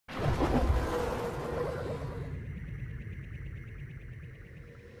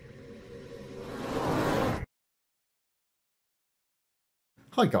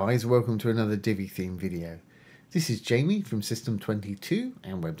Hi guys, welcome to another Divi Theme video. This is Jamie from System22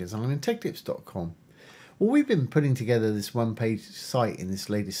 and webdesignandtechtips.com. Well, we've been putting together this one-page site in this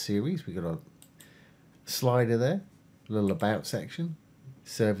latest series. We've got a slider there, a little about section,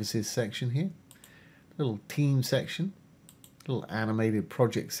 services section here, a little team section, a little animated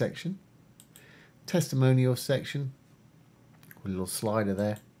project section, testimonial section, with a little slider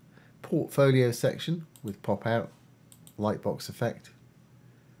there, portfolio section with pop-out, lightbox effect.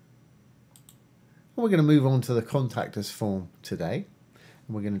 We're going to move on to the contact us form today,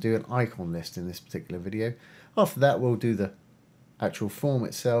 and we're going to do an icon list in this particular video. After that we'll do the actual form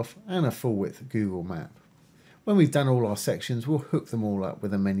itself and a full width Google map. When we've done all our sections, we'll hook them all up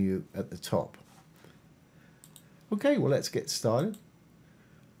with a menu at the top. Okay, well, let's get started.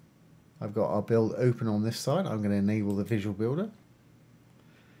 I've got our build open on this side. I'm going to enable the visual builder.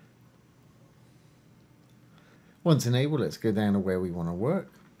 Once enabled, let's go down to where we want to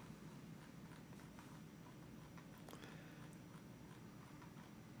work.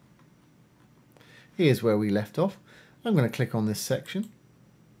 Here's where we left off. I'm going to click on this section.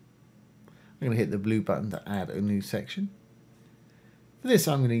 I'm going to hit the blue button to add a new section. For this,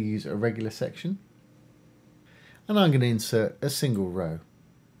 I'm going to use a regular section, and I'm going to insert a single row.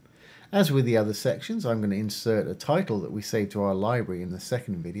 As with the other sections, I'm going to insert a title that we saved to our library in the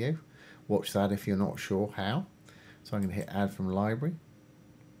second video. Watch that if you're not sure how. So I'm going to hit add from library.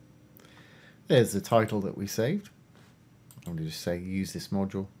 There's the title that we saved. I'm going to just say use this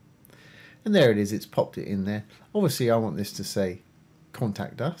module. And there it is, it's popped it in there. Obviously I want this to say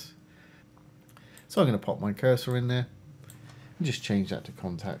contact us. So I'm going to pop my cursor in there and just change that to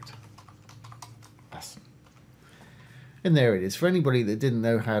contact us. And there it is. For anybody that didn't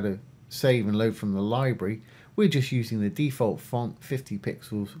know how to save and load from the library, we're just using the default font, 50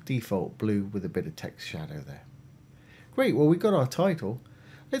 pixels, default blue with a bit of text shadow there. Great, well, we've got our title.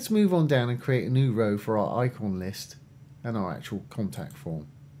 Let's move on down and create a new row for our icon list and our actual contact form.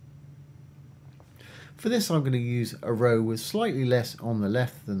 For this, I'm going to use a row with slightly less on the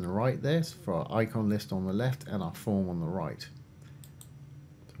left than the right there, so for our icon list on the left and our form on the right.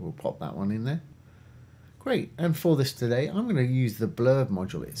 So we'll pop that one in there. Great, and for this today, I'm going to use the Blurb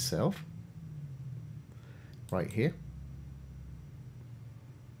module itself, right here.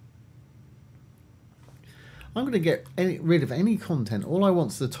 I'm going to get rid of any content. All I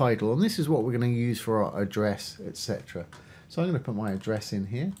want is the title, and this is what we're going to use for our address, etc. So I'm going to put my address in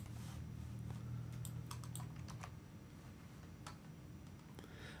here.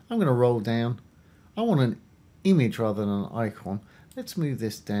 I'm going to roll down. I want an image rather than an icon. Let's move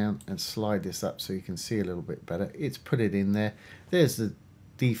this down and slide this up so you can see a little bit better. It's put it in there. There's the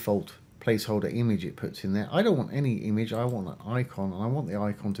default placeholder image it puts in there. I don't want any image, I want an icon, and I want the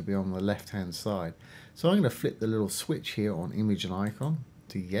icon to be on the left hand side. So I'm going to flip the little switch here on image and icon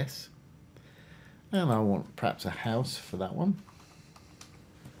to yes. And I want perhaps a house for that one.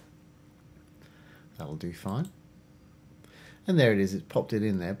 That'll do fine. And there it is, it's popped it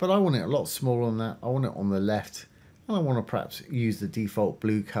in there, but I want it a lot smaller than that. I want it on the left, and I want to perhaps use the default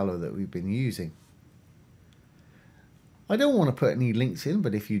blue color that we've been using. I don't want to put any links in,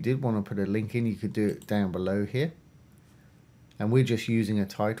 but if you did want to put a link in, you could do it down below here. And we're just using a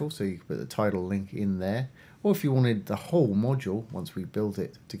title, so you could put the title link in there. Or if you wanted the whole module, once we built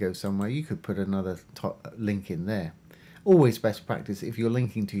it, to go somewhere, you could put another link in there. Always best practice, if you're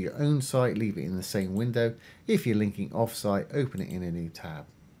linking to your own site, leave it in the same window. If you're linking off-site, open it in a new tab.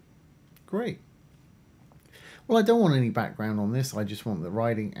 Great. Well, I don't want any background on this. I just want the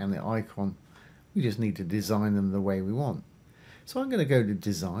writing and the icon. We just need to design them the way we want. So I'm going to go to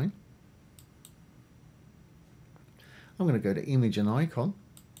Design. I'm going to go to Image and Icon.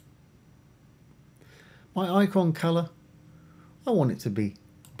 My icon color, I want it to be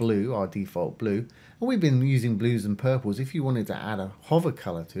blue, our default blue. And we've been using blues and purples. If you wanted to add a hover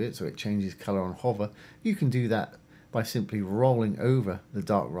color to it, so it changes color on hover, you can do that by simply rolling over the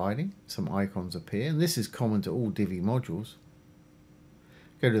dark writing. Some icons appear, and this is common to all Divi modules.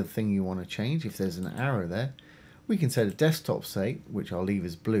 Go to the thing you want to change. If there's an arrow there, we can set a desktop state, which I'll leave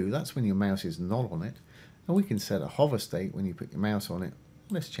as blue. That's when your mouse is not on it. And we can set a hover state when you put your mouse on it.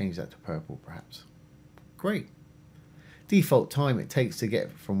 Let's change that to purple perhaps. Great. Default time it takes to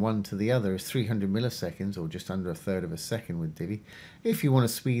get from one to the other is 300 milliseconds, or just under a third of a second with Divi. If you want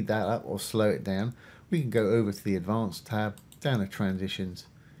to speed that up or slow it down, we can go over to the Advanced tab, down to Transitions,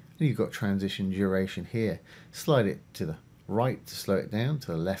 and you've got transition duration here. Slide it to the right to slow it down,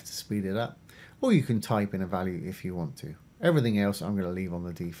 to the left to speed it up, or you can type in a value if you want to. Everything else I'm going to leave on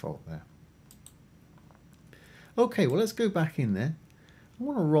the default there. Okay, well, let's go back in there. I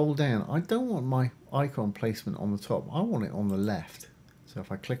want to roll down. I don't want my icon placement on the top. I want it on the left. So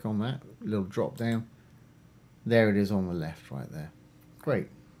if I click on that little drop down, there it is on the left right there. Great.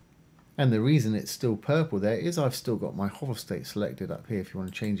 And the reason it's still purple there is I've still got my hover state selected up here. If you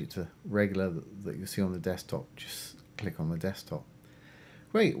want to change it to regular that you see on the desktop, just click on the desktop.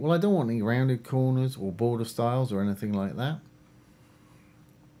 Great. Well, I don't want any rounded corners or border styles or anything like that.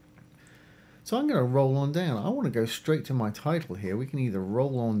 So I'm going to roll on down. I want to go straight to my title here. We can either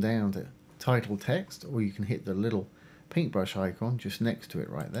roll on down to title text, or you can hit the little paintbrush icon just next to it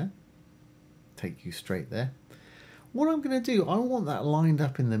right there. Take you straight there. What I'm going to do, I want that lined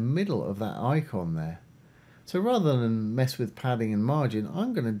up in the middle of that icon there. So rather than mess with padding and margin,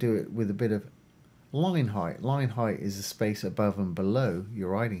 I'm going to do it with a bit of line height. Line height is the space above and below your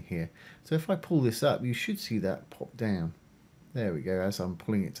writing here. So if I pull this up, you should see that pop down. There we go. As I'm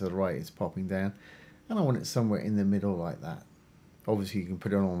pulling it to the right, it's popping down. And I want it somewhere in the middle like that. Obviously, you can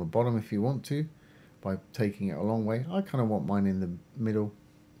put it on the bottom if you want to by taking it a long way. I kind of want mine in the middle.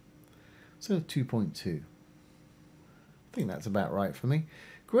 So 2.2. I think that's about right for me.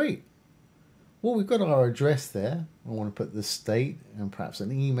 Great. Well, we've got our address there. I want to put the state and perhaps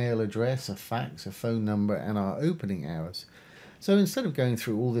an email address, a fax, a phone number, and our opening hours. So instead of going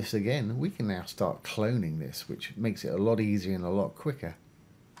through all this again, we can now start cloning this, which makes it a lot easier and a lot quicker.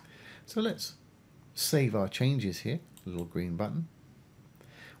 So let's save our changes here, little green button.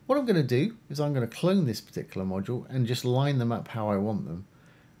 What I'm going to do is I'm going to clone this particular module and just line them up how I want them.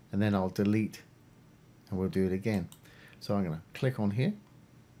 And then I'll delete and we'll do it again. So I'm going to click on here.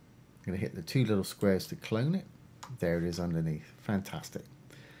 I'm going to hit the two little squares to clone it. There it is underneath. Fantastic.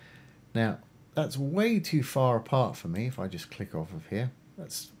 Now, that's way too far apart for me. If I just click off of here,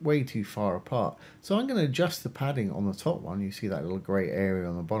 that's way too far apart. So I'm going to adjust the padding on the top one. You see that little grey area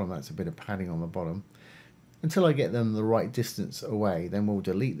on the bottom. That's a bit of padding on the bottom. Until I get them the right distance away, then we'll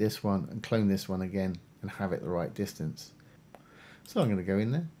delete this one and clone this one again and have it the right distance. So I'm going to go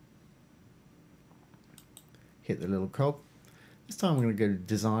in there, hit the little cog. This time I'm going to go to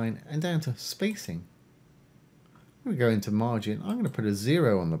design and down to spacing. I'm going to go into margin. I'm going to put a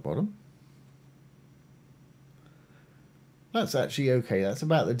 0 on the bottom. That's actually okay. That's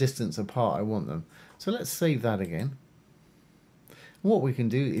about the distance apart I want them. So let's save that again. And what we can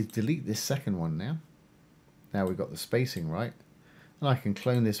do is delete this second one now. Now we've got the spacing right. And I can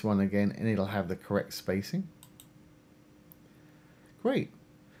clone this one again and it'll have the correct spacing. Great.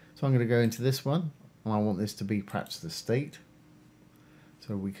 So I'm going to go into this one and I want this to be perhaps the state.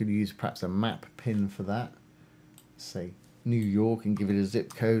 So we could use perhaps a map pin for that. Say New York and give it a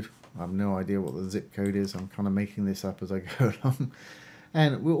zip code. I have no idea what the zip code is. I'm kind of making this up as I go along.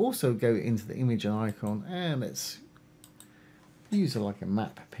 And we'll also go into the image and icon and let's use like a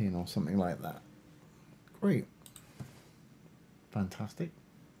map pin or something like that. Great. Fantastic.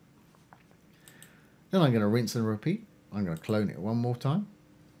 Then I'm going to rinse and repeat. I'm going to clone it one more time.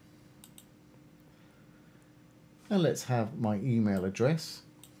 And let's have my email address.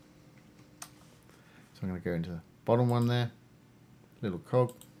 So I'm going to go into the bottom one there, little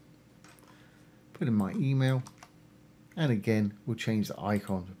cog, put in my email, and again we'll change the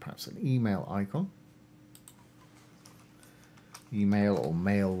icon to perhaps an email icon. Email or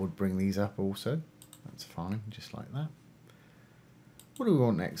mail would bring these up also. That's fine, just like that. What do we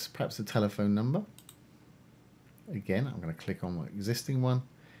want next? Perhaps a telephone number. Again, I'm going to click on my existing one,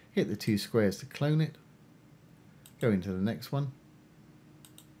 hit the two squares to clone it, go into the next one,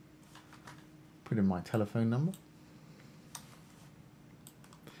 put in my telephone number.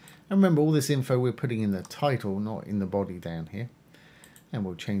 And remember, all this info we're putting in the title, not in the body down here. And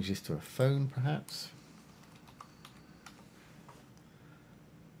we'll change this to a phone perhaps.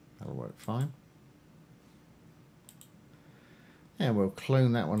 That'll work fine. And we'll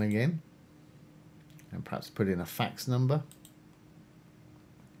clone that one again and perhaps put in a fax number.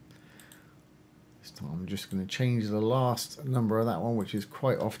 This time I'm just going to change the last number of that one, which is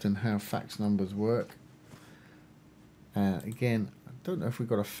quite often how fax numbers work. Again, I don't know if we've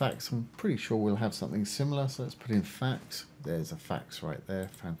got a fax. I'm pretty sure we'll have something similar, so let's put in fax. There's a fax right there.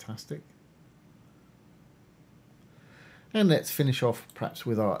 Fantastic. And let's finish off perhaps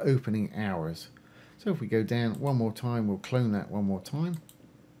with our opening hours. So if we go down one more time, we'll clone that one more time.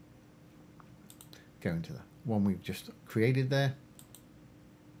 Go into the one we've just created there.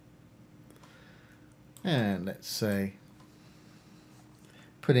 And let's say,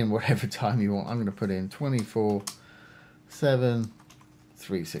 put in whatever time you want. I'm going to put in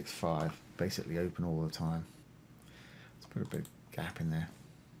 24/7/365. Basically open all the time. Let's put a bit of gap in there.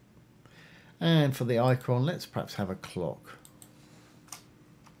 And for the icon, let's perhaps have a clock.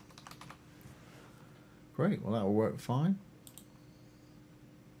 Great, well that will work fine.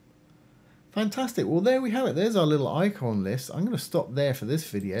 Fantastic. Well, there we have it. There's our little icon list. I'm going to stop there for this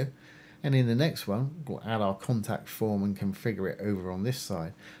video. And in the next one, we'll add our contact form and configure it over on this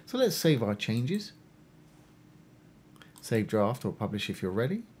side. So let's save our changes. Save draft or publish if you're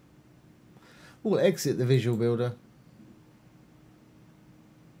ready. We'll exit the Visual Builder.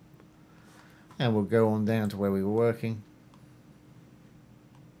 And we'll go on down to where we were working.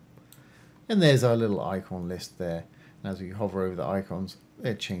 And there's our little icon list there. And as we hover over the icons,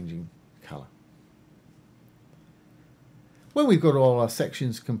 they're changing colour. When we've got all our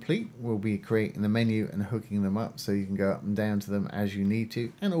sections complete, we'll be creating the menu and hooking them up so you can go up and down to them as you need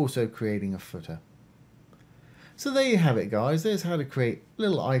to, and also creating a footer. So there you have it, guys. There's how to create a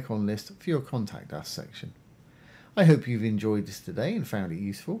little icon list for your Contact Us section. I hope you've enjoyed this today and found it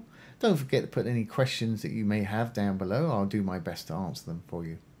useful. Don't forget to put any questions that you may have down below. I'll do my best to answer them for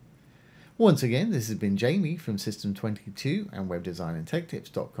you. Once again, this has been Jamie from System22 and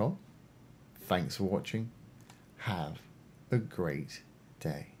webdesignandtechtips.com. Thanks for watching. Have a great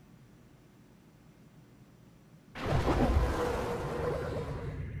day.